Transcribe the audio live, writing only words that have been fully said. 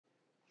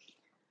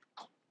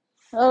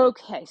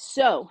Okay,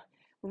 so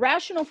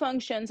rational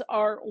functions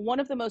are one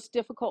of the most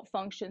difficult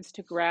functions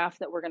to graph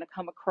that we're going to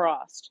come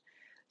across.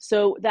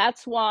 So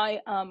that's why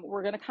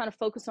we're going to kind of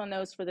focus on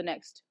those for the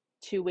next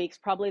 2 weeks,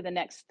 probably the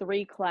next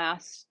 3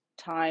 class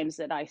times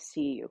that I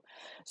see you.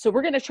 So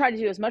we're going to try to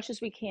do as much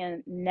as we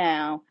can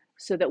now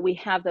so that we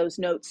have those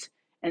notes,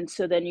 and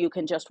so then you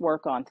can just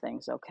work on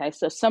things, okay?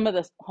 So some of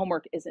the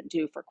homework isn't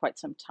due for quite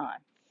some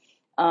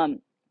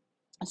time.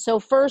 So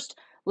first,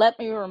 let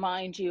me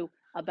remind you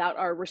about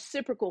our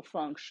reciprocal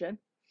function.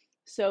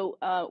 So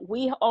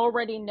we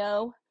already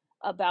know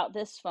about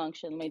this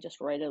function. Let me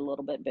just write it a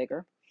little bit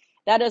bigger.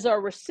 That is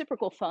our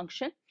reciprocal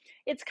function.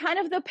 It's kind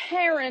of the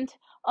parent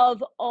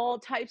of all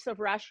types of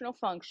rational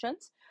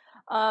functions.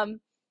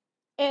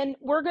 And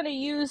we're going to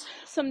use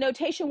some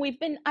notation.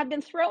 I've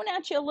been thrown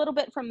at you a little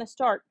bit from the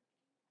start.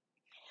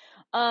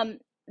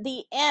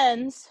 The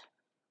ends,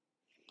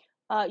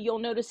 you'll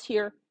notice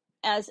here,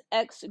 as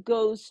x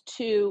goes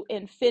to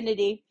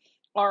infinity,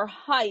 our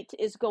height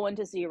is going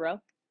to 0.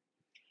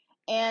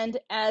 And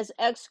as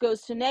x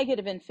goes to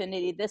negative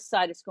infinity, this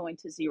side is going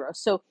to 0.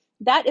 So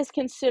that is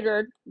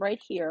considered right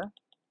here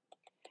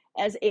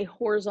as a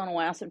horizontal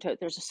asymptote.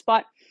 There's a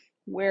spot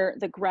where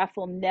the graph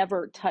will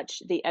never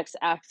touch the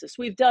x-axis.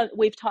 We've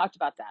talked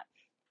about that.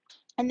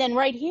 And then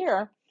right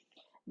here,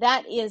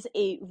 that is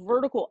a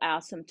vertical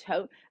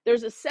asymptote.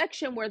 There's a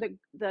section where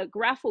the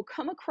graph will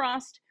come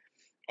across,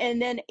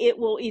 and then it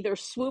will either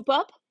swoop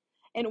up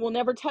and it will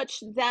never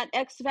touch that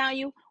x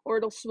value, or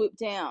it'll swoop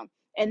down.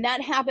 And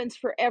that happens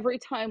for every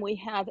time we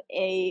have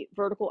a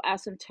vertical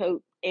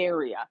asymptote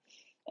area.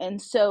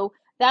 And so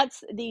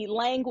that's the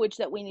language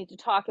that we need to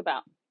talk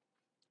about: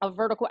 a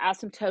vertical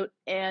asymptote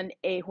and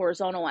a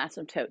horizontal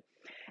asymptote.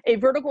 A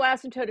vertical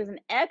asymptote is an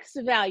x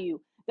value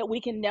that we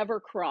can never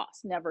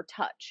cross, never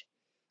touch.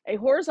 A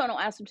horizontal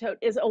asymptote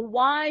is a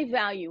y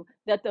value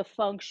that the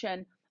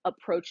function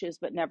approaches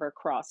but never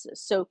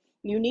crosses. So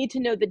you need to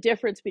know the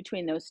difference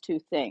between those two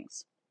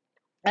things.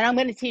 And I'm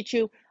going to teach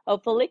you,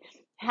 hopefully,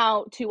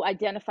 how to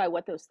identify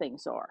what those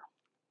things are.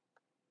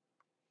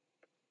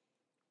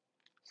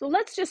 So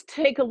let's just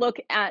take a look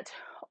at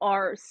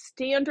our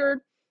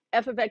standard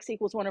f of x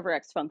equals 1 over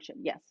x function.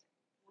 Yes?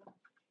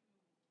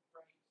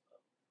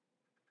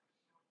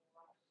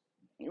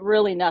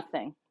 Really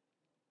nothing.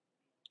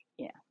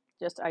 Yeah,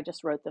 I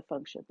just wrote the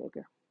function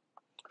bigger.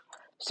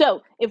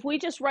 So if we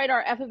just write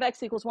our f of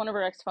x equals 1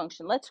 over x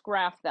function, let's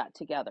graph that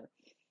together.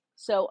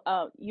 So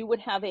you would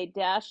have a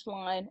dashed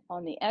line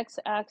on the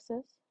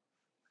x-axis,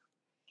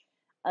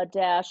 a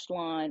dashed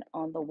line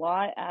on the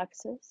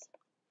y-axis.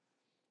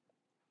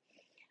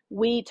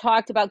 We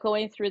talked about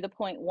going through the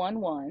point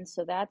 1, 1,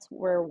 so that's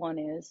where 1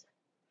 is,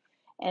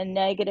 and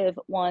negative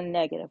 1,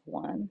 negative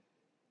 1.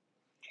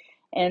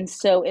 And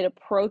so it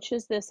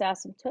approaches this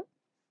asymptote,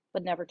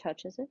 but never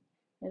touches it.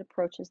 It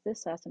approaches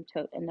this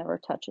asymptote and never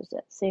touches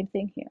it. Same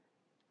thing here.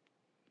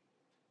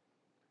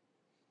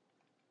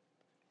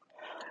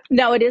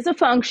 Now it is a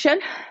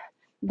function.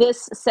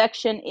 This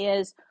section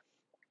is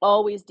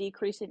always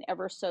decreasing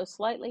ever so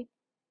slightly.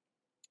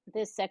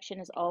 This section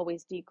is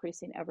always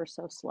decreasing ever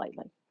so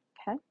slightly,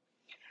 okay?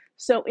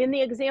 So in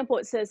the example,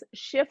 it says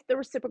shift the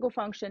reciprocal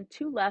function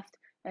 2 left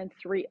and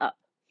 3 up.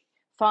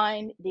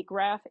 Find the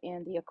graph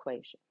and the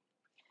equation.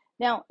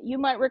 Now, you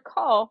might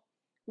recall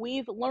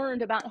we've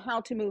learned about how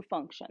to move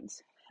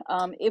functions.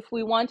 If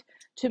we want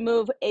to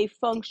move a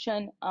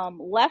function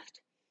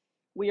left,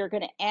 we are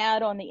going to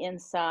add on the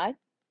inside.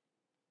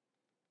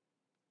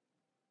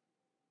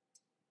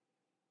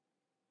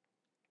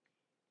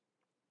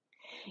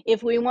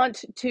 If we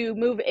want to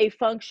move a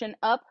function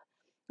up,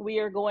 we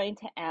are going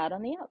to add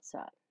on the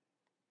outside.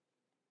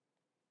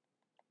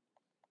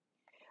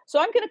 So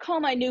I'm going to call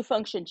my new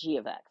function g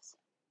of x.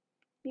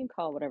 You can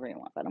call it whatever you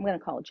want, but I'm going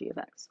to call it g of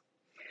x.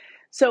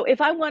 So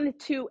if I wanted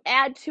to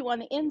add 2 on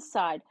the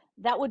inside,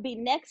 that would be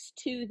next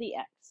to the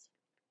x.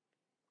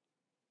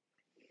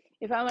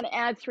 If I want to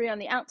add 3 on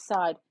the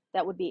outside,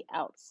 that would be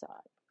outside.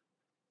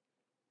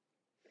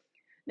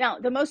 Now,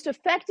 the most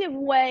effective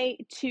way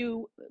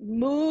to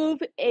move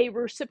a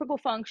reciprocal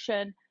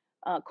function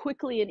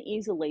quickly and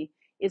easily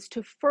is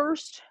to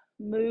first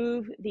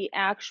move the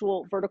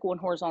actual vertical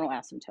and horizontal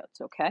asymptotes,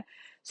 okay?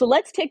 So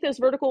let's take those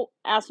vertical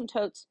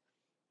asymptotes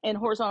and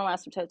horizontal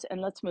asymptotes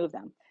and let's move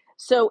them.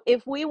 So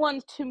if we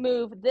want to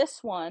move this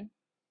one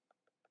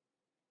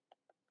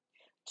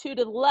 2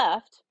 to the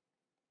left,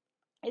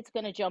 it's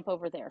going to jump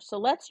over there. So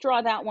let's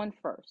draw that one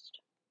first.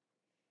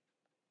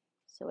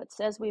 So it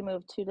says we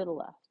move 2 to the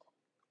left.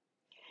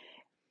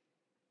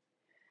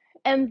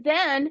 And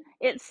then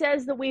it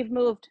says that we've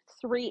moved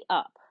 3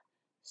 up.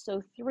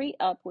 So 3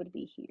 up would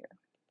be here.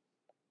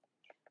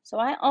 So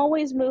I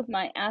always move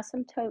my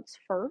asymptotes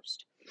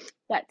first.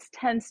 That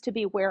tends to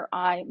be where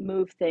I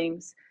move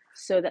things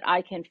so that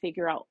I can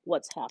figure out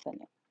what's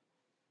happening.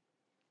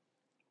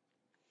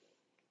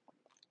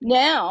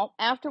 Now,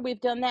 after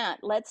we've done that,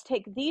 let's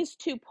take these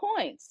 2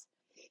 points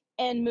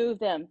and move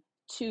them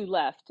 2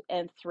 left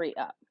and 3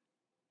 up.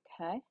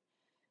 Okay?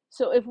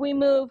 So if we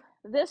move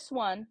this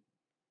one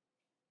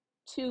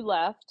 2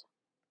 left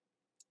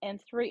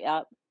and 3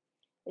 up,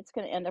 it's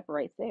going to end up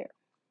right there.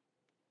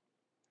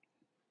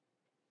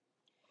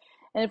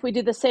 And if we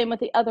do the same with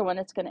the other one,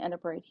 it's going to end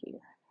up right here.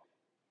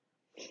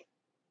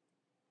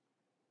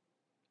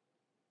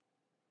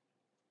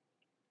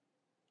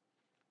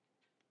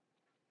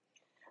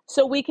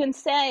 So we can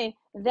say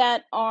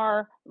that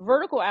our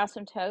vertical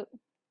asymptote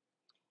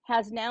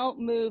has now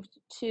moved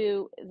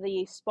to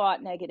the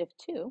spot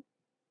 -2,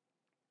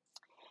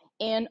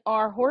 and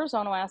our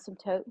horizontal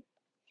asymptote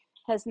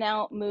has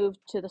now moved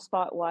to the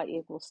spot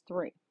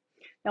y=3.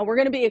 Now we're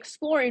going to be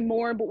exploring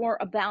more and more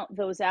about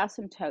those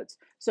asymptotes.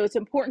 So it's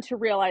important to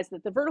realize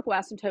that the vertical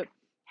asymptote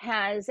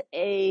has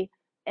an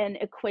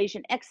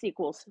equation x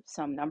equals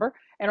some number,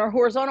 and our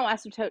horizontal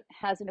asymptote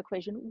has an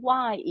equation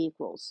y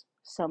equals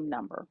some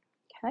number.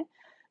 Okay,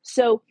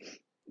 so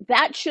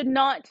that should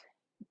not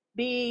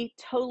be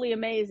totally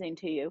amazing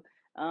to you.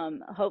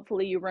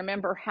 Hopefully you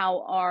remember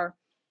how our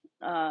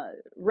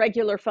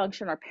regular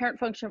function, our parent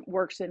function,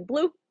 works in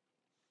blue.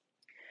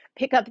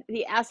 Pick up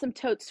the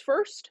asymptotes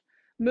first,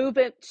 move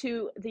it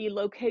to the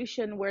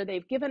location where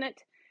they've given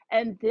it,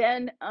 and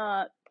then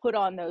put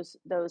on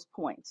those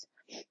points.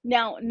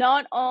 Now,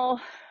 not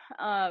all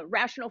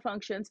rational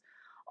functions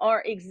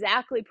are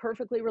exactly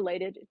perfectly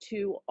related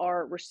to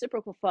our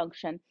reciprocal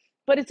function,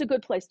 but it's a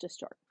good place to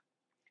start.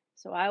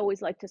 So I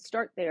always like to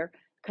start there,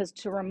 because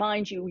to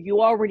remind you,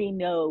 you already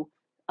know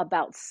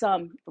about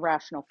some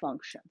rational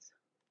functions.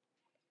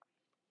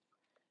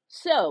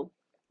 So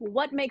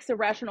what makes a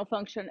rational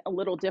function a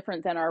little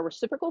different than our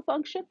reciprocal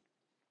function?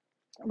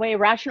 Well, a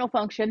rational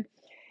function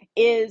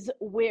is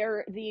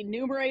where the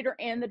numerator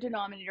and the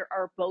denominator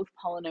are both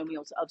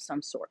polynomials of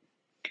some sort.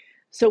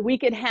 So we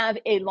could have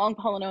a long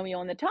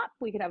polynomial in the top,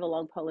 we could have a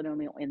long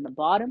polynomial in the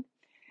bottom.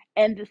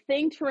 And the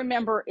thing to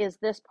remember is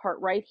this part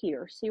right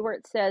here. See where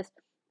it says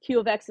q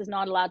of x is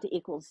not allowed to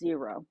equal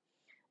 0.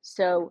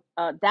 So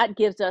that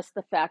gives us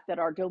the fact that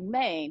our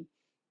domain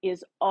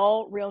is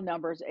all real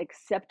numbers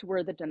except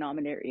where the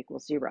denominator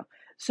equals 0.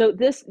 So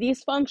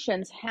these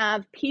functions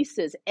have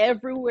pieces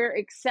everywhere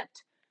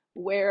except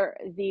where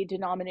the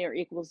denominator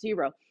equals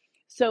 0.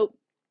 So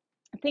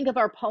think of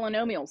our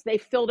polynomials. They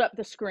filled up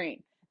the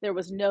screen. There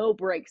was no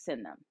breaks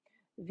in them.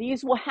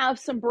 These will have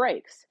some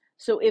breaks.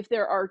 So if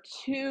there are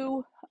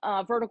two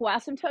vertical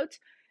asymptotes,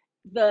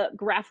 the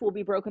graph will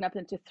be broken up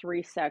into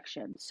 3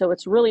 sections. So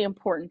it's really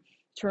important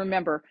to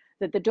remember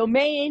that the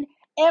domain,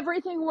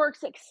 everything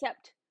works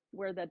except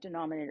where the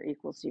denominator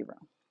equals 0.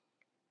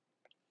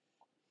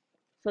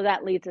 So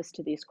that leads us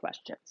to these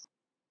questions.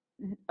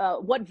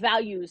 What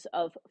values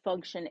of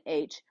function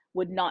h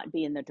would not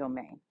be in the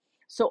domain?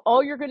 So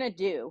all you're going to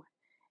do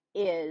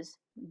is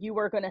you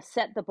are going to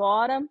set the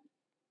bottom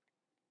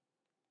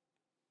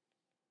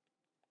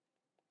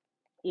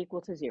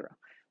equal to 0.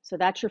 So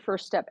that's your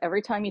first step.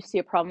 Every time you see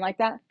a problem like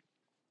that,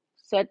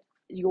 set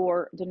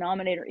your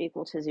denominator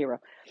equal to 0.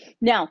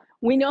 Now,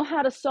 we know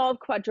how to solve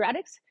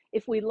quadratics.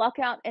 If we luck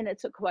out and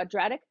it's a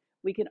quadratic,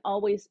 we can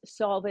always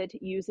solve it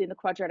using the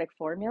quadratic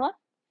formula.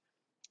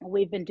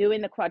 We've been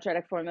doing the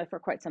quadratic formula for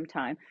quite some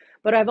time,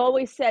 but I've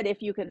always said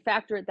if you can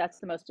factor it, that's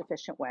the most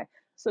efficient way.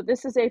 So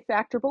this is a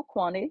factorable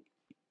quantity,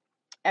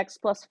 x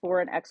plus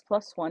 4 and x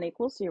plus 1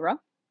 equals 0.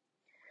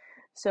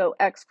 So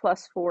x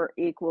plus 4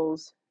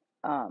 equals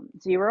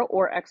 0,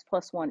 or x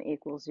plus 1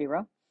 equals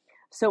 0.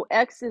 So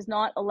x is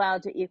not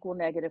allowed to equal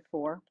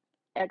 -4.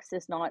 X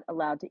is not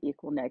allowed to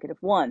equal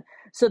 -1.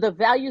 So the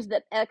values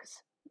that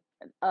x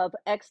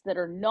that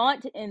are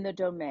not in the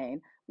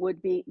domain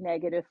would be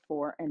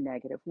 -4 and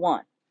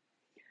 -1.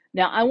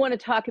 Now I want to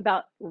talk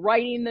about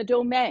writing the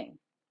domain.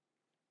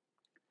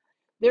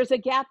 There's a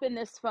gap in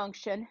this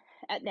function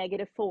at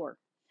 -4.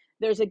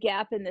 There's a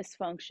gap in this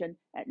function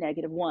at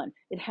 -1.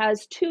 It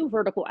has 2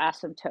 vertical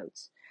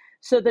asymptotes.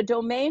 So the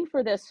domain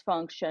for this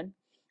function,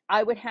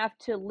 I would have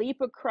to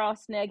leap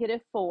across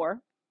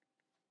 -4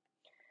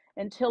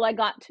 until I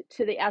got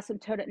to the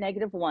asymptote at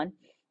 -1.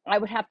 I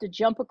would have to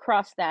jump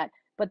across that,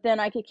 but then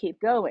I could keep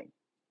going.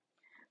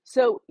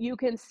 So you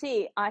can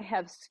see I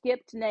have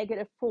skipped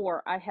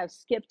 -4, I have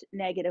skipped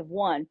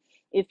 -1.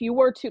 If you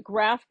were to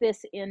graph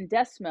this in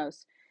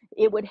Desmos,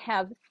 it would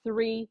have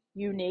 3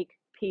 unique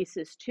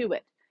pieces to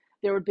it.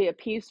 There would be a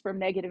piece from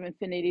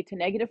 -infinity to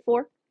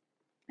 -4.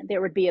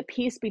 There would be a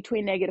piece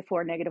between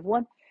 -4 and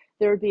 -1.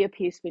 There would be a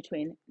piece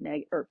between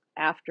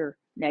after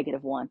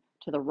 -1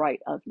 to the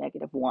right of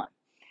 -1.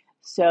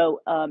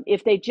 So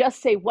if they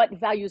just say what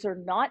values are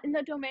not in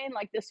the domain,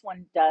 like this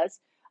one does,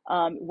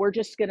 we're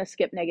just going to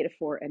skip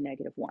 -4 and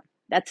 -1.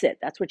 That's it.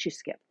 That's what you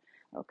skip.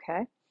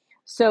 Okay.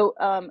 So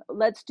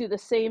let's do the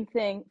same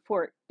thing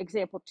for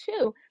example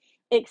 2,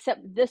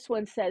 except this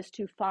one says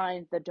to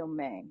find the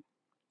domain.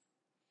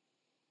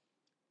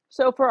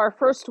 So for our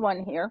first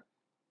one here,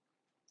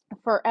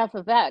 for f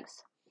of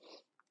x,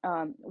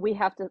 we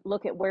have to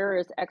look at where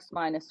is x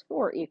minus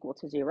 4 equal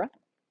to 0.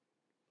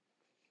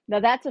 Now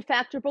that's a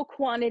factorable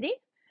quantity.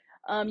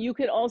 You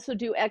could also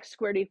do x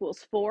squared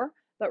equals 4,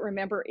 but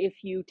remember,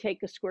 if you take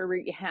the square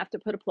root, you have to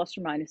put a plus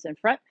or minus in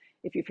front.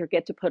 If you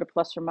forget to put a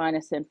plus or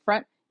minus in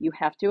front, you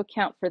have to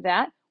account for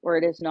that, or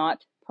it is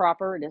not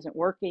proper, it isn't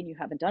working, you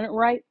haven't done it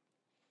right.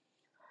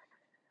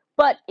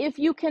 But if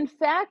you can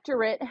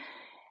factor it,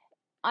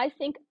 I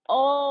think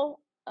all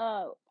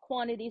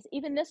quantities,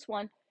 even this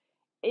one,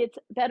 it's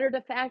better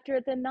to factor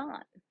it than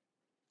not,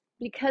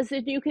 because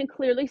then you can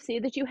clearly see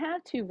that you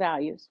have two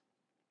values.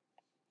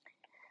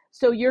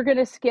 So you're going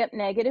to skip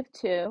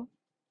 -2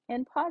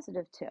 and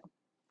 +2,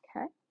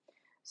 okay?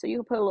 So you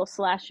can put a little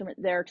slash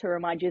there to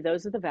remind you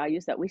those are the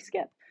values that we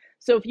skip.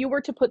 So if you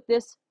were to put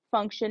this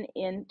function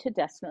into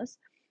Desmos,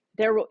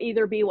 there will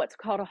either be what's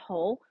called a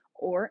hole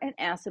or an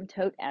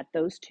asymptote at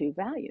those two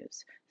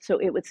values. So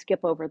it would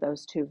skip over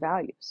those two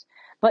values.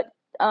 But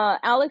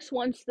Alex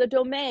wants the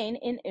domain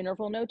in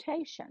interval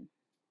notation,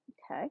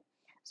 okay?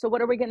 So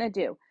what are we going to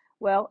do?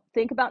 Well,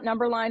 think about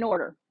number line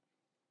order.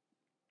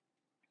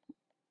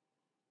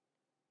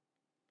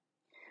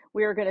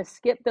 We are going to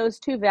skip those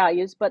two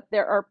values, but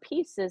there are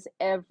pieces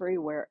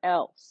everywhere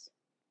else.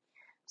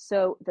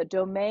 So the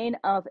domain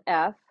of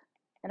f,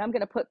 and I'm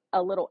going to put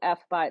a little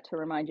f by it to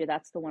remind you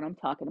that's the one I'm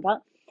talking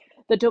about.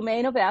 The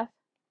domain of f,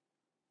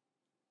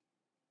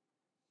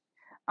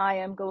 I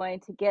am going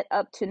to get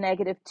up to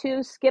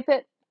 -2, skip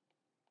it,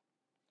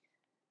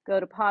 go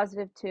to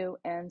 +2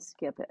 and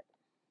skip it.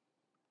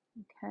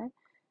 Okay,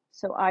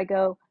 so I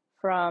go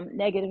from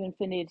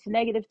 -infinity to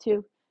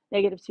 -2,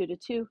 -2 to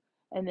 2,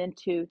 and then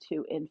 2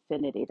 to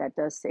infinity. That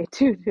does say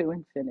 2 to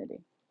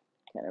infinity.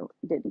 Okay,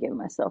 I didn't give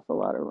myself a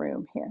lot of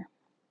room here.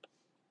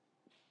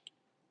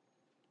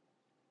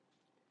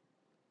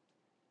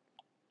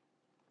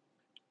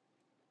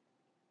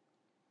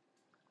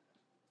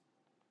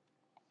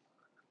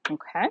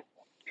 Okay,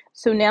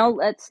 so now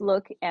let's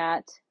look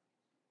at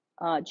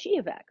g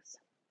of x,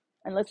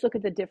 and let's look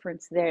at the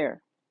difference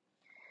there.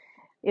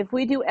 If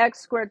we do x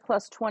squared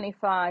plus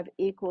 25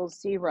 equals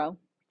 0,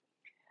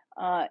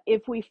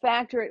 if we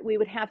factor it, we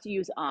would have to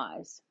use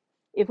i's.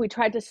 If we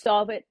tried to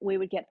solve it, we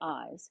would get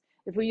i's.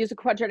 If we use a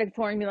quadratic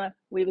formula,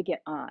 we would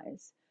get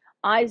i's.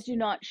 I's do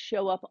not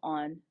show up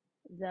on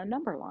the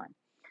number line.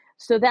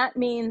 So that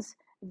means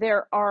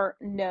there are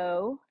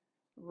no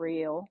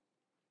real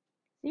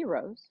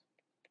zeros.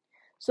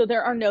 So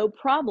there are no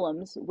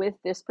problems with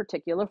this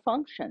particular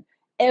function.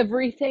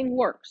 Everything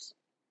works.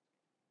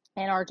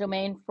 And our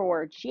domain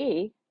for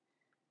g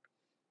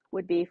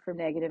would be from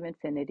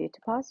 -infinity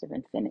to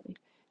 +infinity.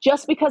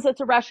 Just because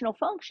it's a rational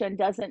function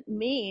doesn't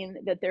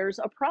mean that there's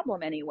a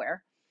problem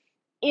anywhere.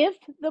 If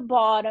the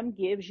bottom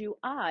gives you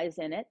i's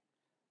in it,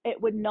 it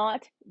would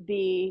not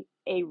be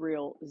a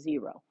real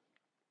zero.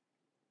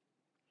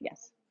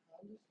 Yes.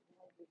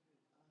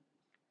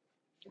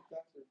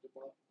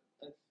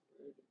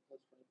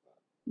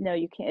 No,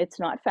 you can't. It's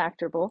not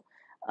factorable.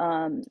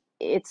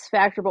 It's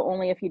factorable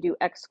only if you do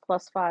x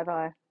plus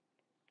 5i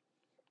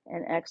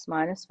and x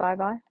minus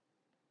 5i.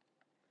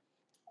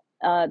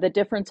 The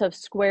difference of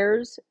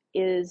squares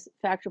is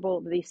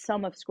factorable. The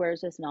sum of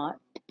squares is not.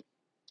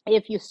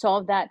 If you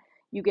solve that,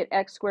 you get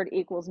x squared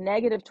equals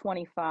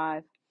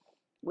 -25,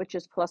 which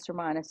is plus or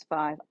minus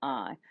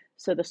 5i.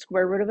 So the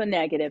square root of a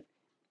negative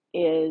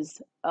is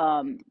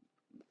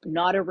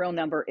not a real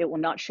number. It will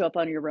not show up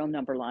on your real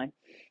number line.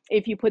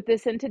 If you put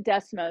this into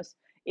Desmos,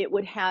 it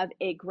would have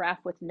a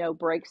graph with no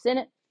breaks in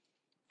it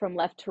from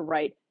left to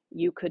right.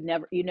 You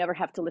never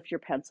have to lift your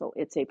pencil.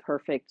 It's a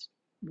perfect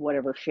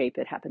whatever shape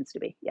it happens to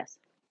be. Yes.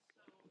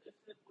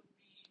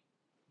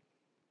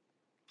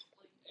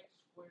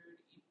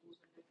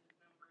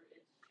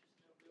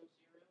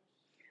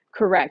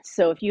 Correct.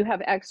 So if you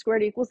have x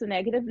squared equals a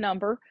negative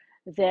number,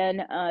 then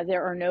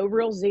there are no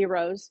real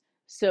zeros.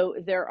 So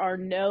there are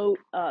no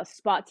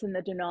spots in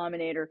the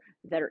denominator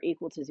that are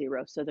equal to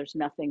 0. So there's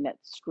nothing that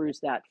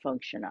screws that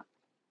function up.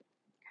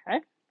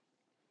 Okay.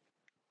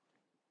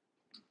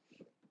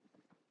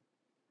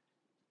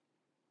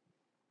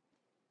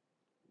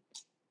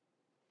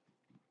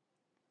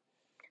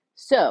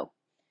 So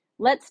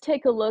let's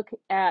take a look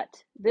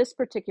at this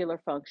particular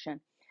function.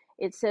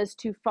 It says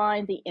to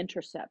find the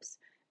intercepts.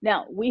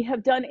 Now, we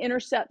have done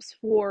intercepts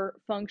for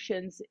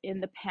functions in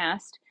the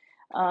past.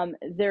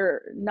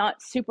 They're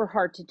not super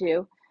hard to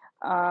do.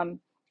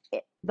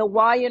 The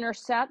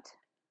y-intercept,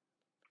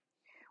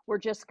 we're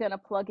just going to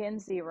plug in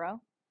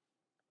 0.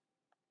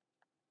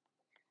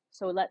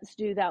 So let's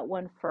do that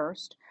one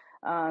first.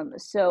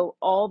 So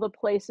all the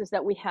places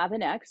that we have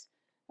in x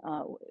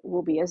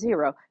will be a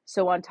 0.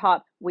 So on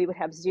top, we would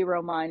have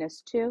 0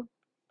 minus 2,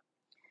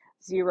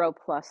 0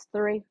 plus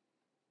 3,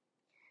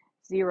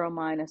 0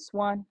 minus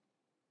 1,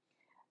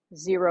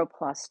 0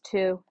 plus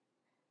 2,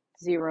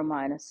 0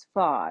 minus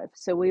 5.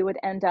 So we would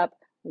end up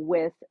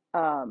with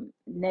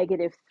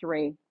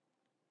 -3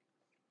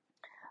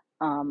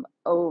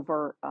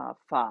 over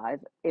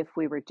 5 if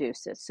we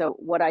reduce it. So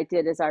what I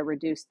did is I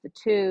reduced the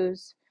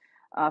 2's.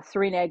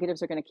 3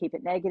 negatives are going to keep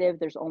it negative.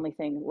 There's only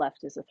thing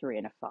left is a 3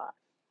 and a 5.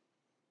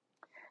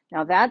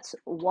 Now that's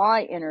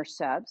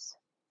y-intercepts.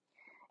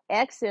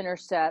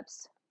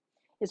 X-intercepts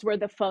is where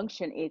the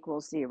function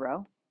equals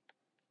 0.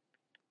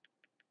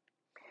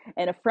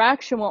 And a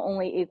fraction will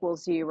only equal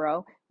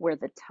 0 where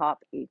the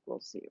top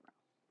equals 0.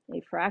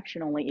 A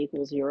fraction only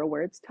equals 0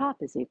 where its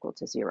top is equal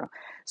to 0.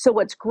 So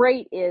what's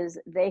great is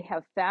they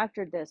have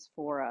factored this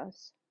for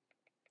us.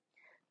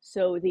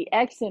 So the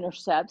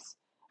x-intercepts,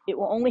 it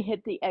will only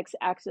hit the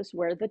x-axis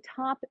where the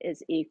top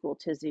is equal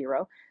to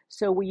 0.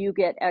 So you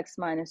get x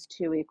minus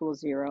 2 equals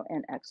 0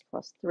 and x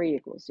plus 3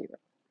 equals 0.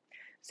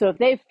 So if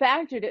they've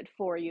factored it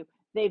for you,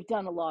 they've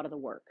done a lot of the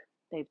work.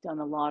 They've done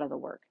a lot of the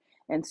work.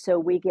 And so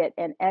we get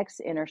an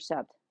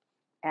x-intercept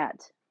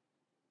at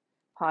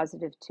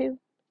positive 2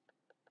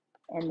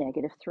 and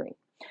negative 3.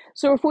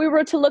 So if we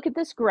were to look at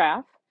this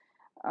graph,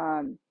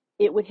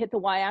 it would hit the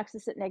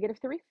y-axis at negative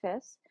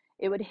 3/5.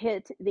 It would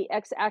hit the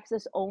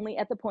x-axis only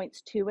at the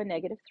points 2 and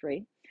negative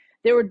 3.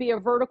 There would be a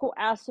vertical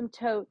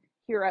asymptote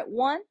here at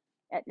 1,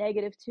 at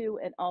negative 2,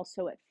 and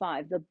also at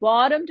 5. The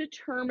bottom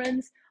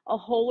determines a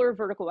whole or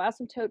vertical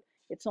asymptote.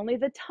 It's only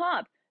the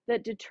top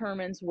that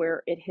determines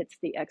where it hits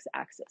the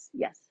x-axis.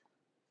 Yes?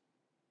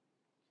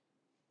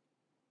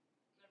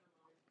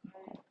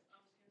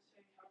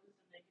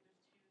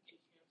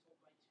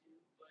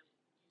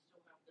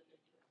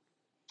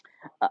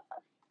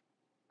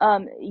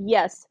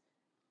 Yes,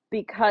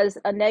 because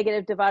a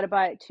negative divided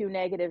by 2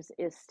 negatives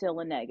is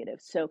still a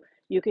negative. So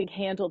you can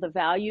handle the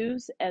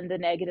values and the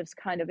negatives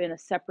kind of in a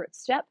separate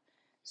step.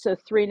 So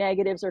 3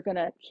 negatives are going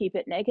to keep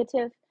it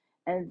negative,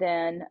 and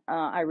then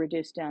I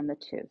reduce down the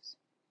 2's.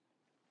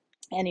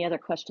 Any other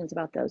questions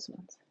about those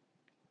ones?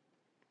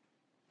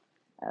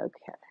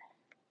 Okay.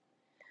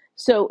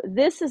 So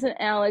this is an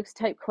Alex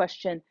type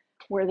question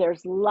where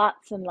there's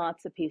lots and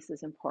lots of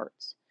pieces and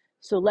parts.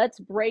 So let's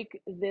break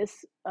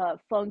this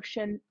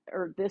function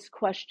or this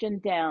question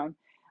down.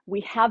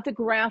 We have the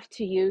graph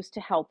to use to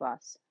help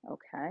us,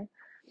 okay?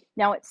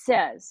 Now it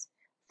says,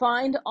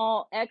 find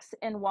all x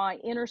and y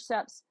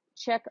intercepts,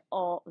 check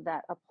all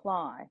that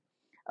apply.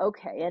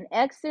 Okay, an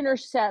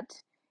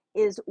x-intercept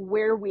is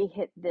where we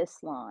hit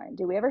this line.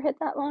 Do we ever hit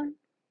that line?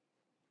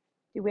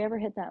 Do we ever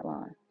hit that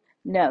line?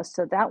 No,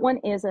 so that one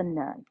is a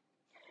none.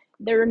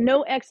 There are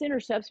no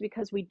x-intercepts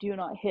because we do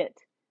not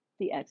hit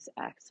the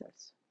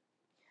x-axis.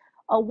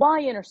 A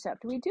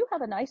y-intercept, we do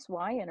have a nice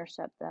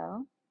y-intercept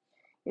though.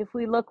 If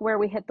we look where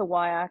we hit the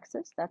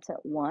y-axis, that's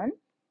at 1.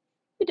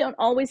 We don't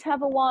always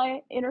have a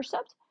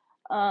y-intercept,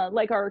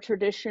 like our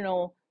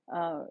traditional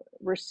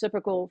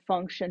reciprocal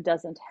function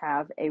doesn't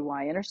have a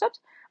y-intercept,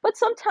 but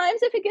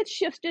sometimes if it gets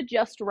shifted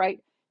just right,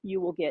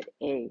 you will get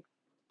a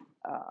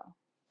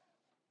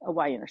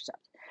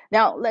y-intercept.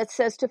 Now, it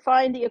says to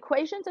find the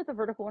equations of the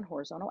vertical and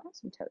horizontal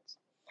asymptotes.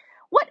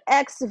 What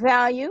x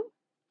value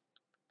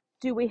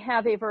do we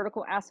have a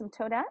vertical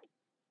asymptote at?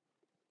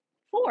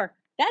 4.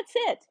 That's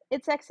it.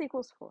 It's x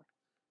equals 4.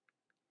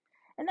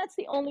 And that's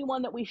the only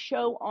one that we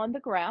show on the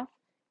graph,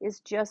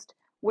 is just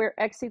where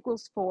x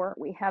equals 4.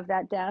 We have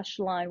that dashed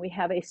line. We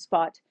have a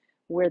spot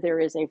where there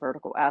is a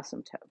vertical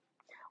asymptote.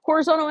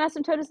 Horizontal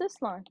asymptote is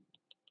this line.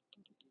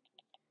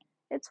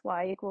 It's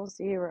y equals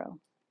 0.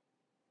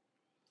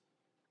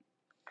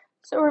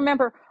 So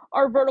remember,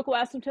 our vertical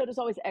asymptote is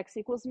always x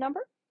equals a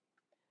number.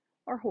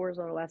 Our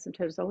horizontal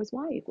asymptote is always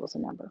y equals a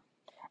number.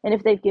 And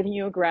if they've given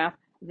you a graph,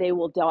 they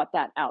will dot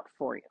that out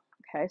for you.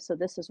 Okay, so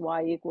this is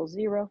y equals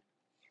 0.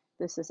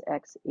 This is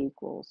x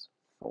equals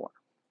 4.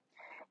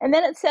 And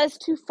then it says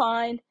to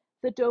find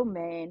the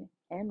domain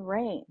and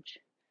range.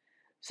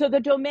 So the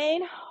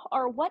domain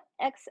are what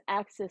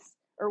x-axis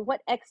or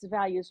what x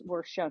values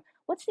were shown.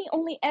 What's the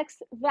only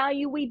x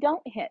value we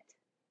don't hit?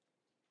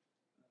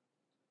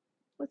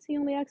 What's the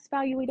only x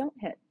value we don't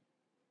hit?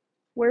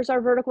 Where's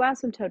our vertical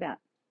asymptote at?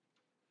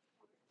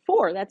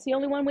 4. That's the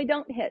only one we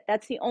don't hit.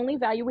 That's the only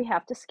value we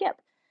have to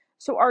skip.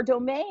 So our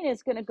domain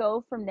is going to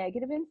go from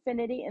negative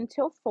infinity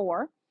until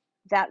 4.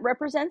 That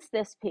represents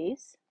this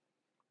piece.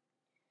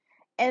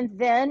 And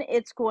then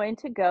it's going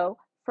to go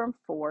from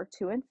 4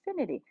 to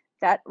infinity.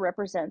 That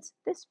represents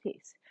this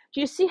piece.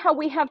 Do you see how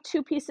we have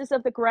 2 pieces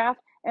of the graph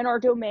and our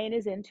domain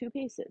is in 2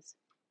 pieces?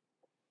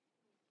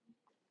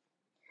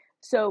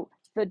 So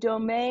the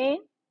domain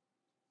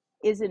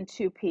is in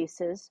 2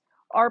 pieces.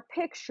 Our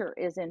picture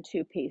is in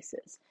 2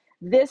 pieces.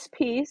 This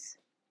piece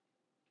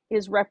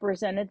is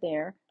represented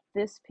there.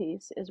 This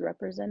piece is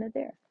represented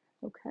there.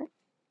 Okay.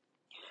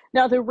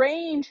 Now the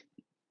range,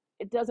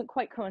 it doesn't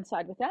quite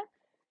coincide with that.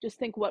 Just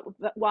think, what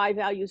y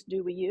values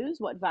do we use?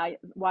 What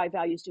y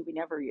values do we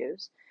never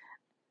use?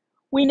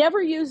 We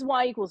never use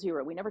y equals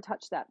 0. We never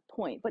touch that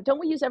point. But don't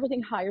we use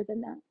everything higher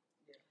than that?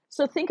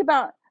 So think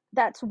about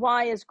that's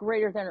y is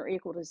greater than or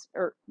equal to,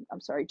 or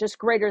I'm sorry, just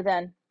greater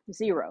than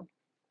 0.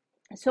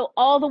 So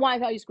all the y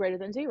values greater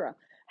than 0.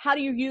 How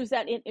do you use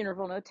that in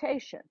interval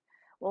notation?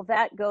 Well,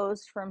 that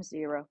goes from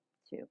 0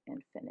 to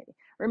infinity.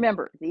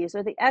 Remember, these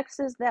are the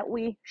x's that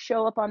we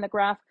show up on the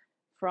graph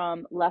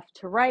from left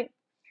to right.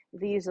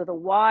 These are the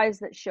y's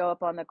that show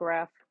up on the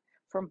graph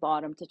from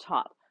bottom to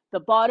top. The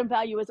bottom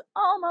value is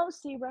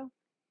almost 0.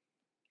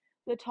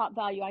 The top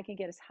value, I can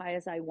get as high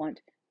as I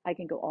want. I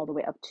can go all the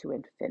way up to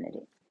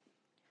infinity.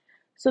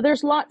 So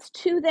there's lots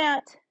to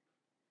that,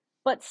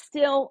 but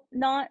still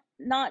not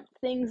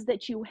things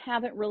that you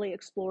haven't really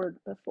explored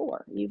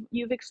before.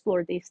 You've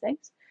explored these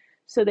things.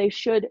 So they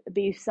should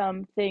be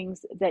some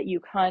things that you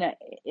kind of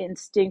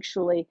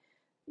instinctually,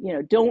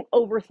 don't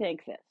overthink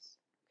this,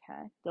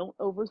 okay? Don't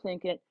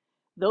overthink it.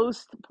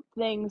 those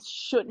things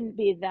shouldn't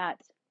be that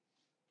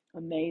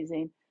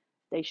amazing.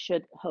 They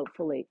should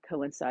hopefully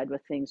coincide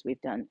with things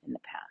we've done in the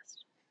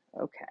past.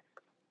 Okay.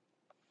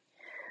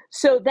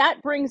 So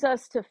that brings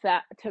us to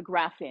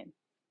graphing.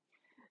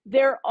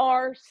 There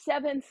are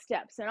 7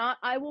 steps, and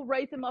I will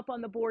write them up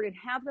on the board and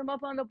have them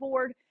up on the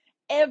board.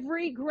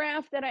 Every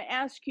graph that I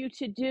ask you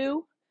to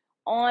do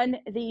on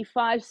the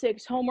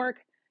 5-6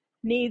 homework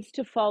needs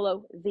to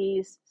follow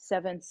these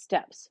 7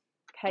 steps.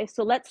 Okay,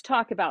 so let's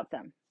talk about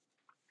them.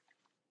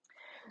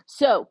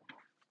 So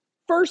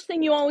first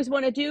thing you always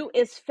want to do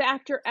is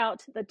factor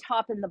out the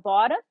top and the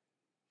bottom.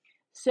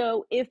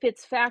 So if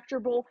it's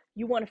factorable,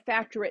 you want to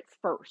factor it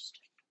first.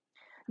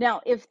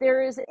 Now, if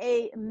there is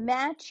a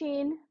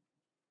matching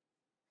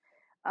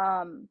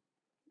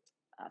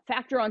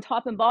factor on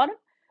top and bottom,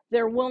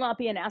 there will not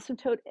be an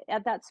asymptote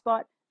at that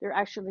spot. There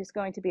actually is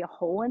going to be a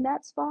hole in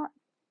that spot.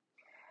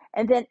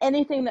 And then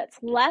anything that's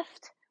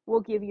left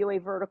will give you a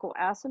vertical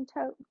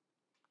asymptote.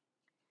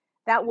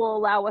 That will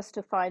allow us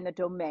to find the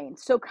domain.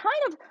 So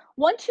kind of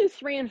 1, 2,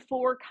 3, and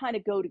 4 kind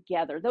of go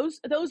together. Those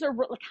are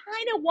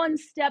kind of one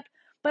step,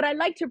 but I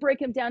like to break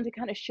them down to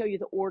kind of show you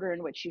the order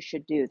in which you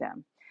should do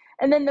them.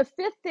 And then the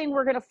 5th thing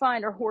we're going to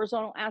find are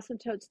horizontal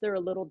asymptotes. They're a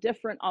little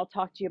different. I'll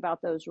talk to you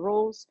about those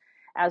rules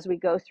as we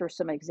go through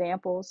some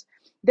examples.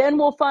 Then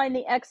we'll find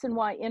the X and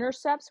Y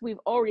intercepts. We've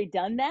already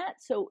done that,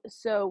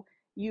 so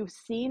you've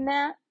seen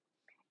that.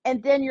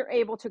 And then you're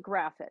able to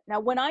graph it.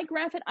 Now, when I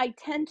graph it, I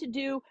tend to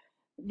do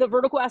the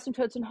vertical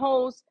asymptotes and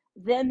holes,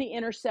 then the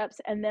intercepts,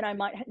 and then I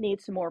might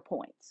need some more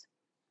points.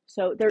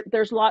 So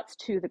there's lots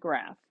to the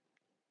graph.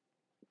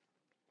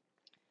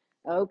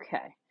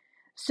 Okay,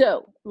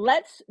 so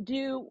let's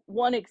do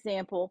one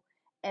example,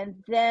 and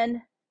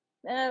then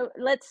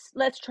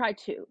let's try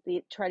 2.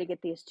 Try to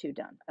get these 2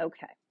 done.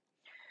 Okay,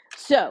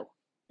 so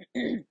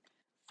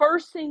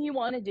first thing you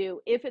want to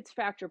do, if it's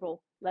factorable,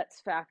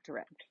 let's factor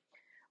it.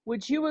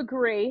 Would you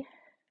agree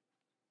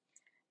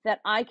that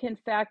I can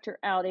factor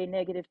out a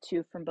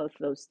 -2 from both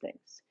those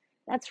things?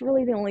 That's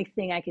really the only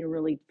thing I can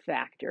really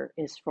factor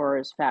as far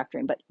as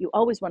factoring, but you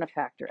always want to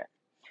factor it.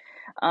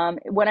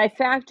 When I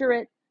factor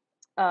it,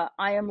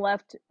 I am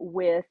left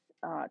with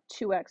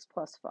 2x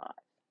plus 5.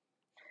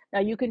 Now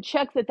you can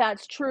check that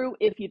that's true.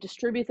 If you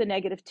distribute the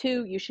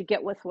 -2, you should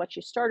get with what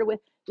you started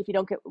with. If you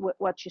don't get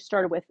what you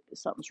started with,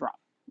 something's wrong.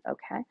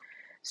 Okay,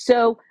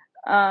 so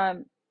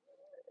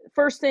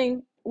first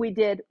thing we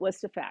did was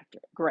to factor.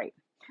 Great.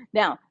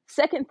 Now,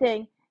 second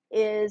thing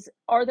is,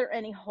 are there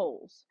any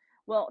holes?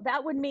 Well,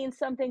 that would mean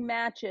something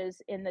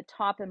matches in the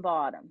top and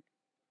bottom.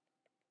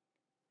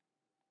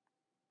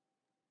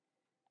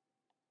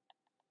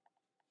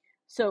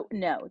 So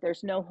no,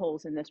 there's no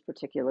holes in this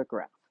particular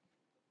graph.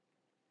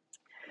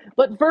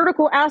 But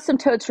vertical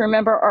asymptotes,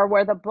 remember, are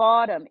where the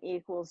bottom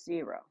equals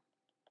 0.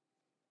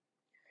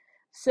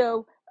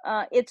 So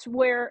it's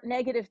where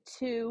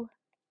 -2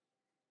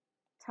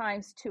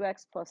 times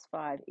 2x plus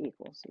 5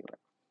 equals 0.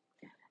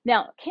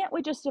 Now, can't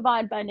we just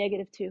divide by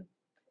 -2?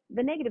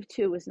 The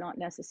 -2 is not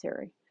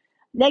necessary.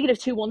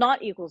 -2 will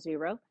not equal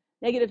 0.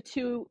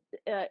 -2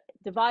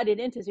 divided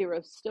into 0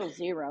 is still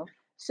 0.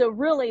 So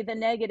really, the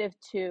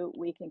 -2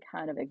 we can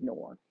kind of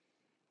ignore.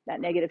 That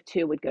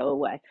 -2 would go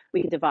away.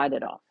 We can divide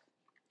it off.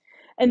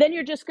 And then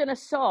you're just going to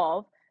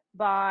solve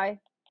by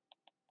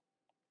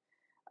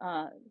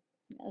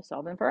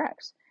solving for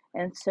x.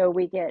 And so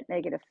we get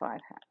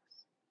 -5/2.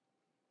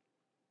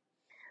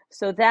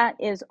 So that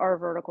is our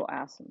vertical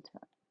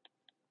asymptote.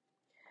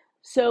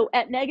 So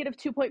at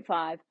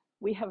 -2.5,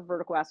 we have a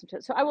vertical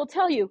asymptote. So I will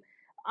tell you,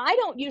 I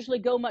don't usually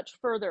go much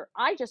further.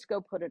 I just go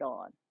put it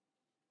on,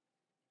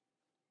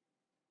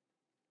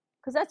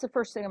 because that's the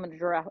first thing I'm going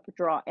to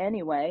draw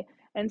anyway.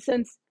 And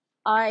since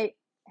I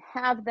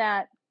have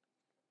that,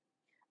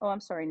 oh, I'm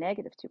sorry,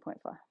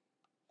 -2.5.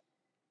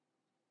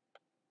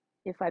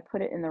 If I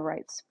put it in the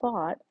right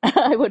spot,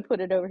 I would put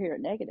it over here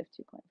at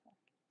 -2.5.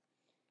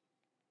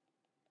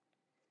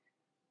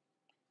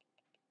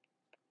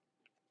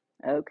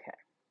 Okay.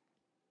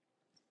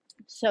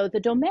 So the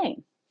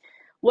domain.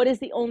 What is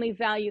the only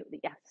value?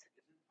 Yes.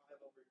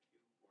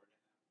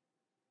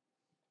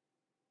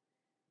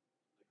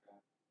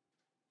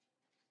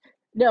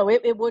 No,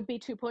 it would be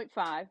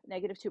 2.5,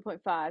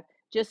 -2.5.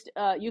 Just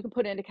you can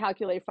put into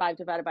calculator 5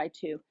 divided by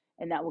 2,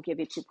 and that will give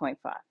you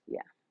 2.5.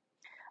 Yeah.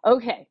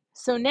 Okay,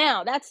 so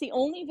now that's the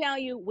only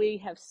value we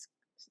have.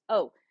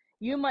 Oh,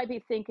 you might be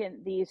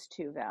thinking these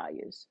 2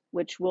 values,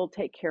 which we'll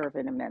take care of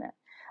in a minute.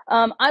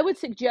 I would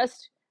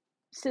suggest,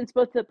 since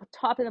both the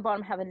top and the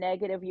bottom have a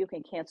negative, you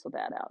can cancel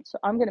that out. So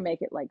I'm going to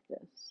make it like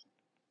this.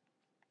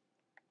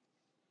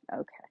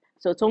 Okay,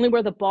 so it's only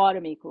where the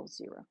bottom equals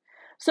 0.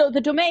 So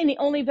the domain, the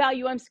only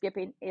value I'm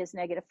skipping is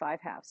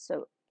 -5/2.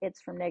 So it's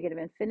from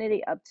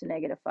 -infinity up to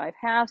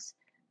 -5/2.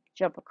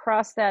 Jump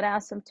across that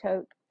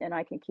asymptote, and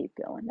I can keep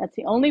going. That's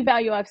the only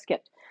value I've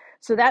skipped.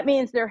 So that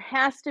means there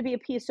has to be a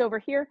piece over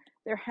here.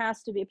 There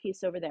has to be a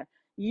piece over there.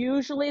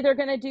 Usually they're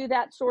going to do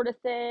that sort of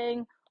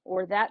thing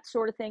or that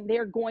sort of thing.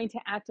 They're going to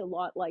act a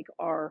lot like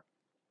our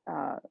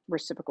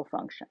reciprocal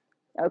function.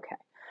 Okay.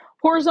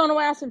 Horizontal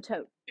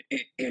asymptote.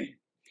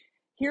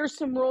 here's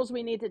some rules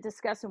we need to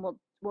discuss, and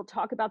we'll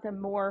talk about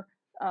them more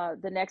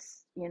the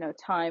next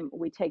time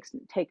we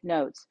take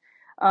notes.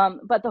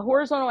 But the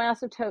horizontal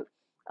asymptote,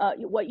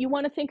 what you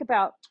want to think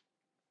about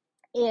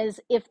is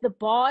if the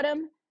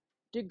bottom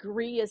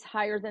degree is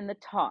higher than the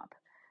top.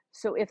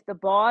 So if the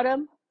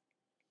bottom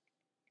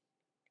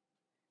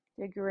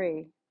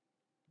degree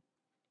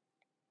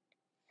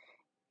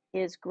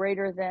is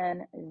greater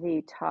than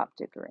the top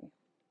degree,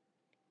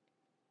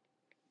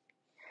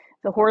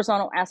 the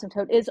horizontal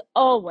asymptote is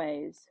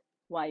always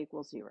y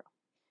equals 0.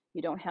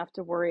 You don't have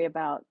to worry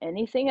about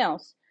anything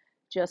else.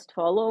 Just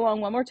follow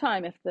along one more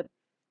time. If the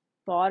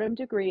bottom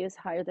degree is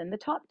higher than the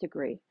top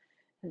degree,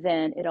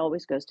 then it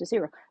always goes to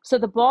 0. So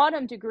the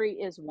bottom degree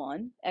is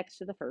 1, x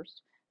to the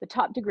first. The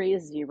top degree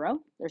is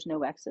 0. There's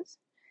no x's.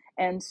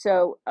 And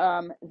so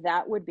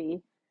that would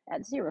be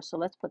at 0. So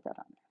let's put that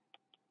on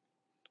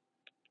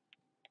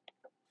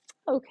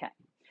there. Okay.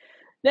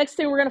 Next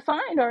thing we're going to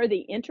find are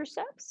the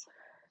intercepts.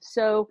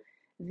 So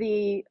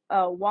the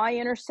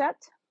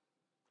y-intercept,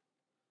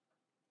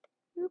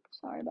 oops,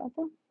 sorry about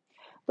that.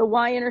 The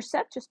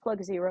y-intercept, just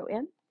plug 0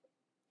 in.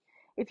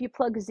 If you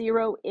plug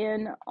 0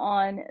 in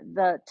on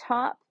the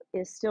top,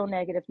 is still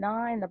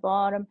 -9. The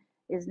bottom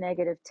is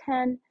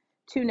 -10.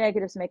 2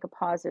 negatives make a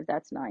positive.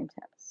 That's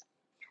 9/10.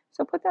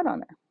 So put that on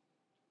there.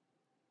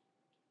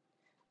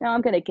 Now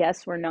I'm going to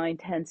guess where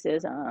 9/10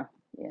 is.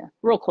 Yeah,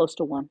 real close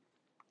to 1.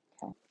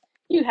 Okay.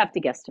 You have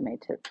to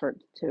guesstimate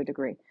to a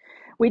degree.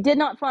 We did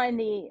not find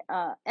the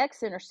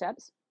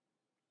x-intercepts.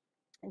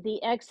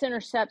 The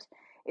x-intercept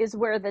is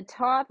where the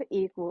top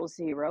equals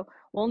 0.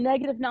 Well,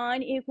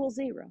 -9 equals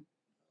 0.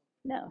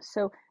 No,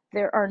 so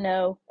there are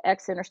no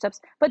x-intercepts.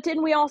 But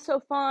didn't we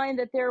also find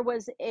that there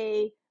was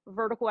a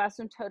vertical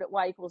asymptote at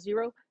y equals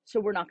 0?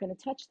 So we're not going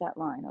to touch that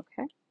line,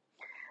 okay?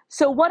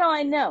 So what do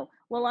I know?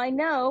 Well, I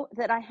know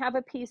that I have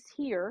a piece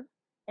here,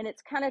 and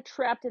it's kind of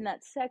trapped in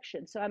that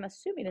section. So I'm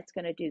assuming it's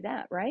going to do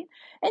that, right?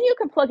 And you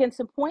can plug in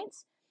some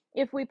points.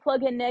 If we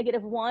plug in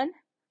 -1,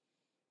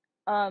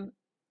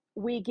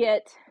 we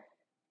get,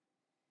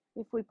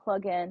 if we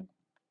plug in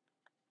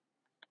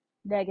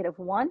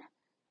 -1,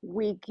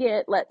 we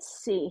get, let's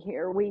see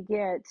here, we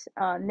get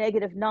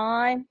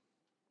 -9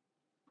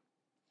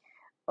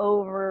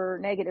 over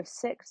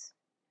 -6,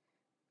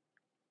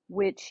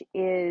 which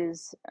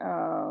is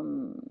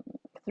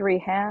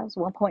 3/2,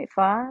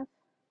 1.5.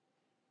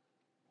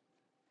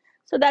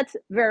 So that's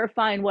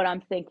verifying what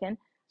I'm thinking.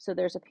 So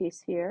there's a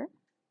piece here.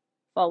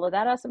 Follow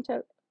that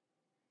asymptote.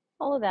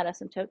 Follow that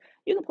asymptote.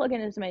 You can plug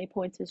in as many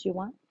points as you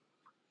want.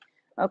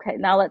 Okay,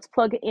 now let's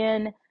plug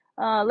in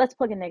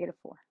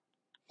 -4.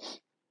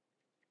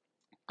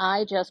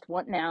 I just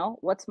want now,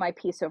 what's my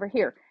piece over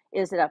here?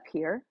 Is it up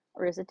here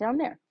or is it down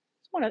there?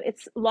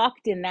 It's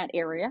locked in that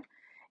area.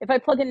 If I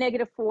plug in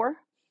 -4,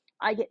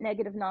 I get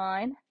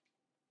 -9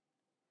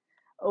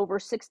 over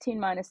 16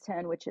 minus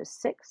 10, which is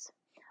 6.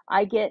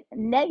 I get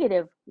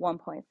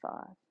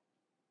 -1.5.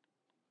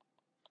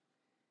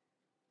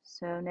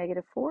 So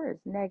 -4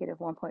 is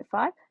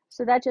 -1.5.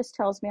 So that just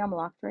tells me I'm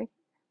locked right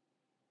here.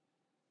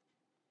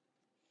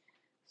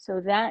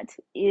 So that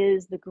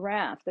is the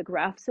graph. The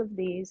graphs of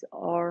these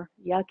are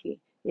yucky.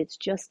 It's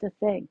just a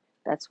thing.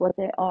 That's what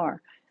they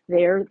are.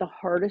 They're the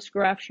hardest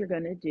graphs you're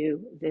going to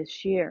do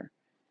this year.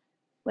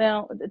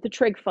 Well, the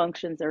trig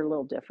functions are a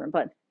little different,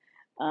 but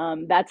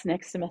that's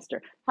next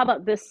semester. How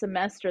about this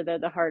semester? They're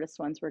the hardest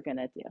ones we're going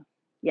to do.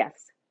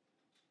 Yes.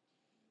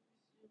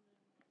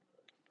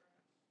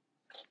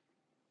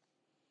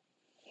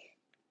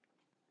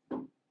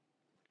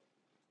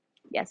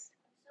 Yes.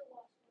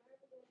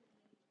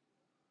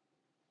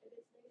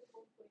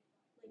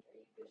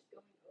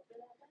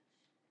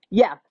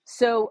 Yeah,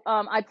 so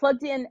I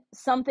plugged in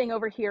something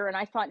over here and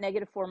I thought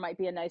 -4 might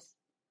be a nice,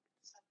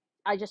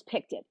 I just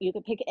picked it. You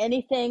could pick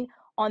anything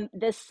on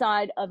this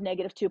side of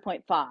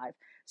 -2.5.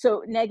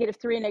 So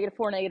 -3,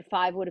 -4,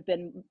 -5 would have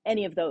been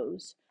any of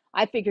those.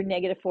 I figured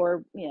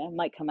 -4,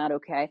 might come out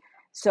okay.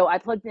 So I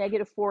plugged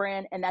 -4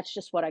 in, and that's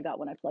just what I got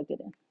when I plugged it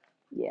in.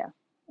 Yeah,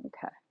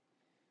 okay.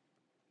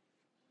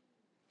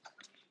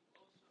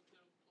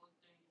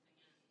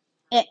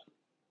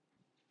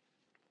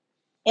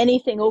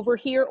 Anything over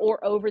here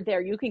or over there.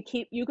 You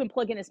can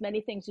plug in as many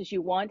things as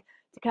you want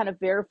to kind of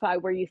verify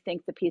where you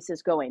think the piece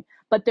is going.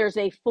 But there's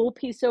a full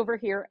piece over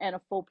here and a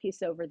full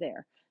piece over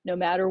there, no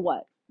matter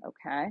what,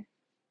 okay?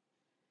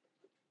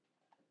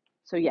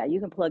 So yeah,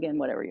 you can plug in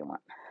whatever you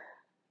want.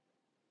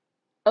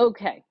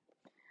 Okay,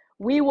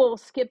 we will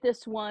skip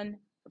this one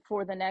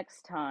for the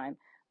next time,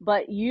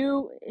 but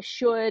you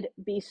should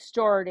be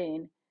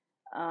starting,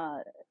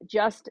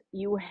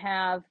 you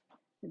have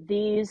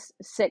these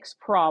 6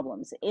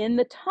 problems. In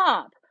the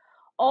top,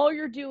 all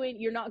you're doing,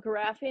 you're not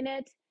graphing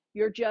it,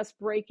 you're just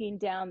breaking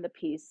down the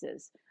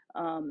pieces.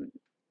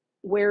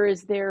 Where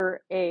is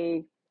there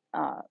a,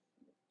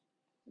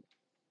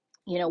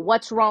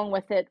 what's wrong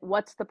with it?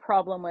 What's the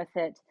problem with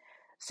it?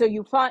 So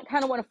you kind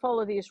of want to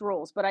follow these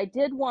rules, but I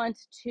did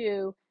want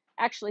to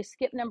actually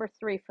skip number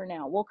 3 for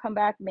now. We'll come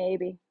back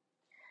maybe.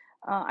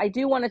 I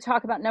do want to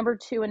talk about number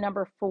 2 and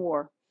number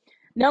 4.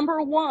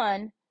 Number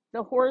 1,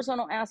 the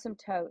horizontal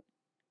asymptote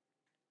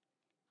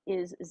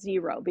is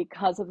 0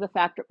 because of the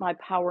fact that my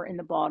power in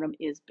the bottom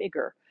is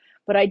bigger.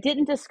 But I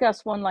didn't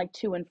discuss 1 like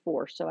 2 and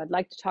 4, so I'd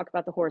like to talk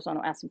about the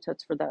horizontal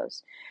asymptotes for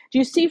those. Do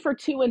you see for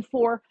 2 and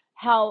 4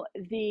 how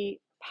the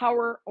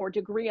power or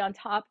degree on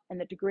top and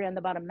the degree on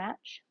the bottom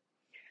match?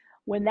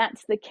 When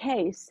that's the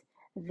case,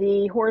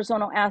 the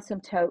horizontal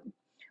asymptote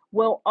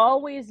will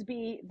always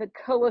be the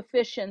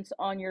coefficients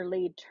on your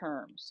lead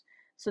terms.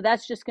 So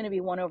that's just going to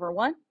be 1 over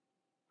 1,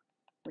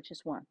 which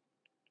is 1.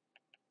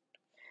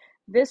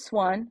 This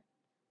one,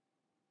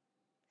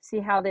 see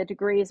how the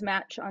degrees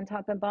match on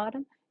top and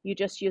bottom? You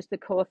just use the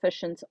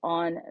coefficients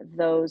on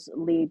those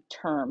lead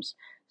terms.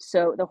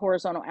 So the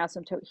horizontal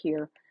asymptote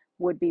here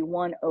would be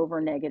 1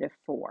 over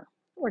 -4,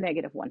 or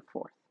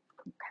 -1/4.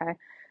 Okay,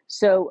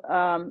 so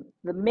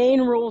the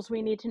main rules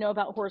we need to know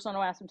about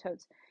horizontal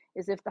asymptotes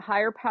is if the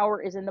higher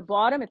power is in the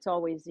bottom, it's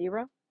always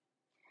 0.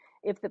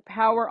 If the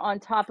power on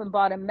top and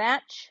bottom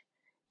match,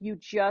 you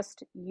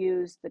just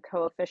use the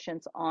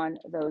coefficients on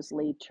those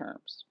lead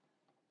terms.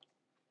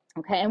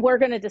 Okay, and we're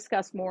going to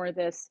discuss more of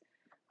this.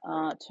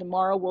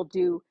 Tomorrow we'll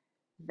do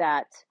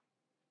that.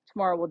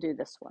 Tomorrow we'll do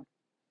this one.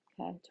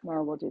 Okay,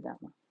 tomorrow we'll do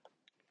that one.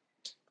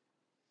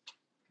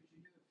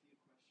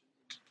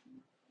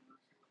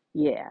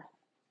 Yeah.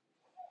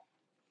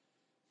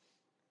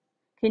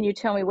 Can you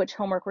tell me which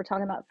homework we're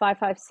talking about?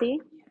 5.5c?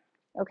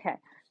 Okay.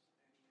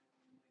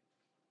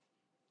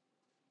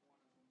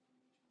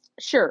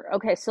 Sure.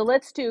 Okay, so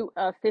let's do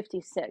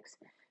 56.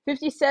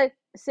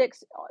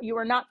 56, you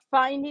are not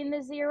finding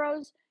the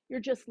zeros, you're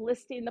just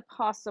listing the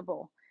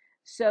possible.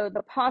 So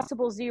the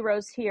possible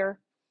zeros here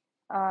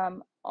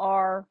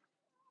are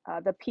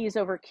the p's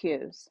over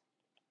q's.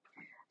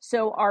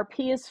 So our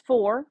p is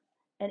 4,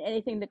 and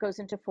anything that goes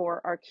into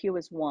 4, our q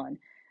is 1.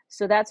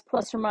 So that's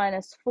plus or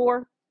minus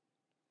 4,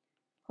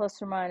 plus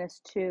or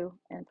minus 2,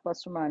 and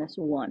plus or minus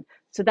 1.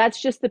 So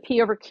that's just the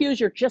p over q's.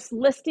 You're just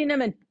listing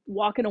them and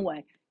walking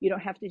away. You don't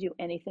have to do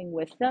anything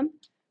with them.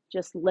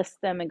 Just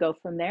list them and go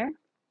from there.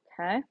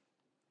 Okay.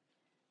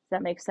 Does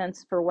that make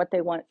sense for what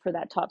they want for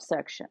that top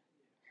section?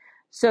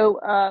 So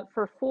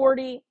for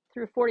 40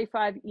 through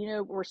 45, you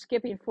know, we're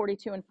skipping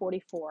 42 and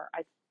 44.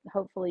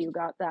 Hopefully you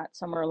got that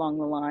somewhere along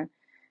the line.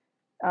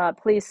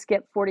 Please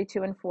skip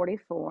 42 and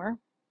 44.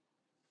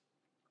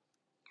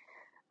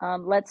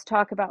 Let's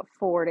talk about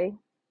 40.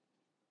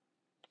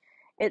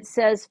 It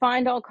says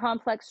find all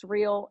complex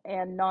real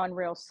and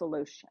non-real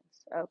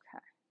solutions.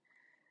 Okay.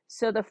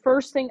 So the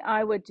first thing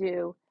I would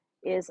do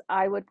is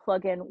I would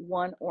plug in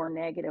 1 or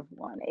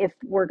 -1. If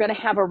we're going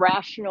to have a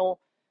rational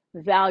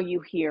value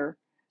here,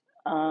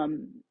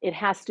 it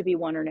has to be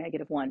 1 or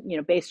 -1, you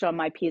know, based on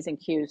my P's and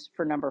Q's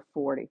for number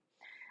 40.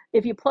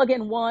 If you plug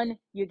in 1,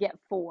 you get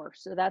 4,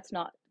 so that's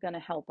not going to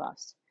help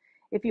us.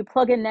 If you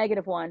plug in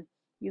 -1,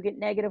 you get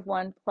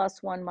 -1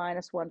 plus 1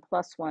 minus 1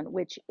 plus 1,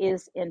 which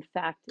is in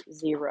fact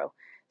 0.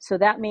 So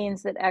that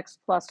means that x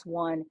plus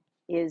 1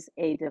 is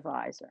a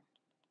divisor.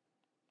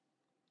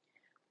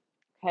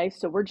 Okay,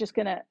 so we're just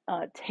going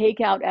to take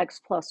out x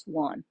plus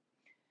 1.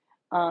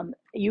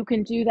 You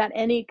can do that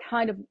any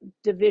kind of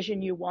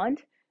division you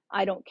want.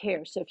 I don't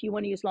care. So if you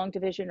want to use long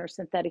division or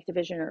synthetic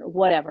division or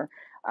whatever,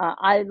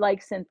 I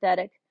like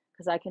synthetic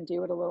because I can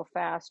do it a little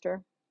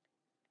faster.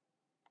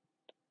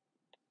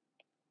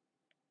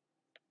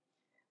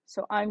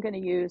 So I'm going to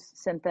use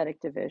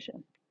synthetic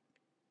division.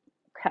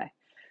 Okay,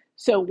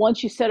 so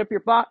once you set up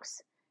your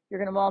box, you're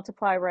going to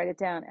multiply, write it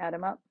down, add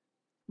them up,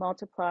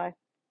 multiply,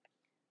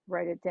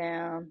 write it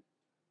down.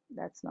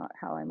 That's not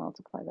how I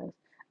multiply those.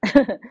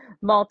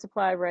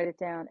 Multiply, write it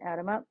down, add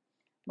them up,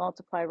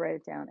 multiply, write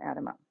it down, add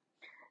them up.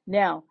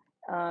 Now,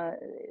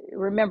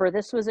 remember,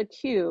 this was a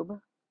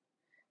cube,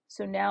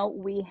 so now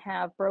we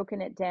have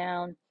broken it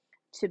down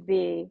to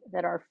be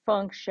that our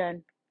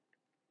function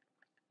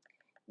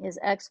is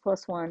x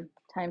plus 1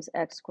 times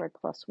x squared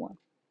plus 1.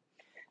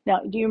 Now,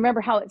 do you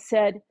remember how it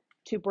said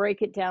to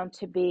break it down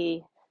to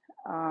be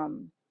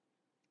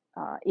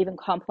even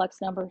complex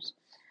numbers?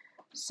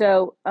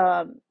 So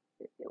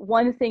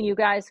one thing you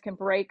guys can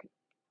break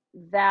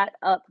that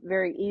up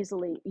very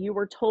easily. You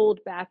were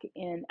told back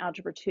in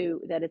Algebra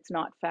 2 that it's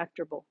not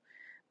factorable,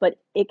 but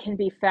it can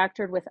be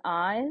factored with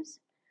i's.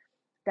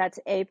 That's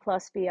a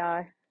plus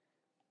bi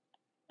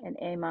and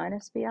a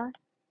minus bi.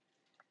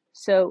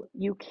 So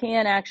you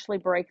can actually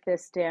break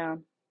this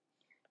down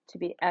to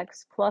be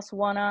x plus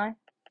 1i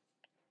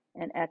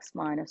and x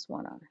minus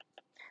 1i.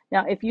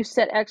 Now, if you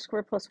set x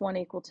squared plus 1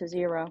 equal to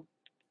 0,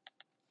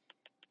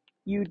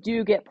 you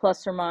do get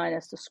plus or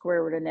minus the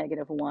square root of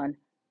 -1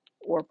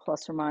 or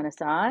plus or minus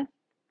i.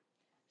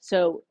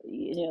 So,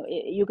 you know,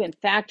 you can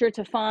factor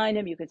to find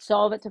them, you can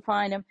solve it to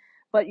find them,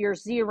 but your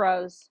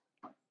zeros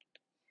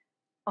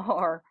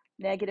are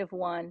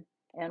 -1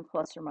 and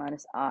plus or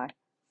minus I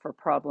for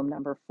problem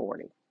number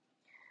 40.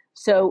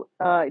 So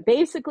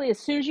basically, as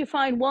soon as you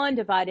find one,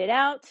 divide it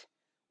out.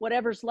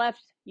 Whatever's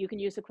left, you can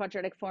use the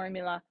quadratic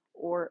formula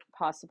or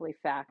possibly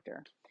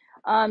factor.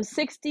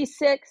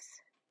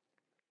 66,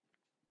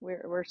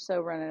 we're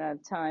so running out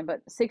of time,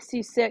 but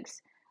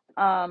 66,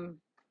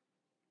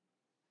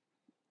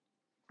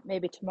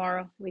 maybe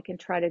tomorrow we can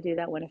try to do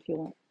that one if you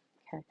want.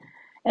 Okay.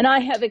 And I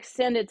have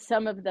extended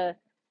some of the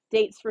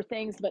dates for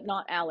things, but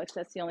not Alex.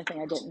 That's the only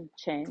thing I didn't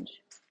change.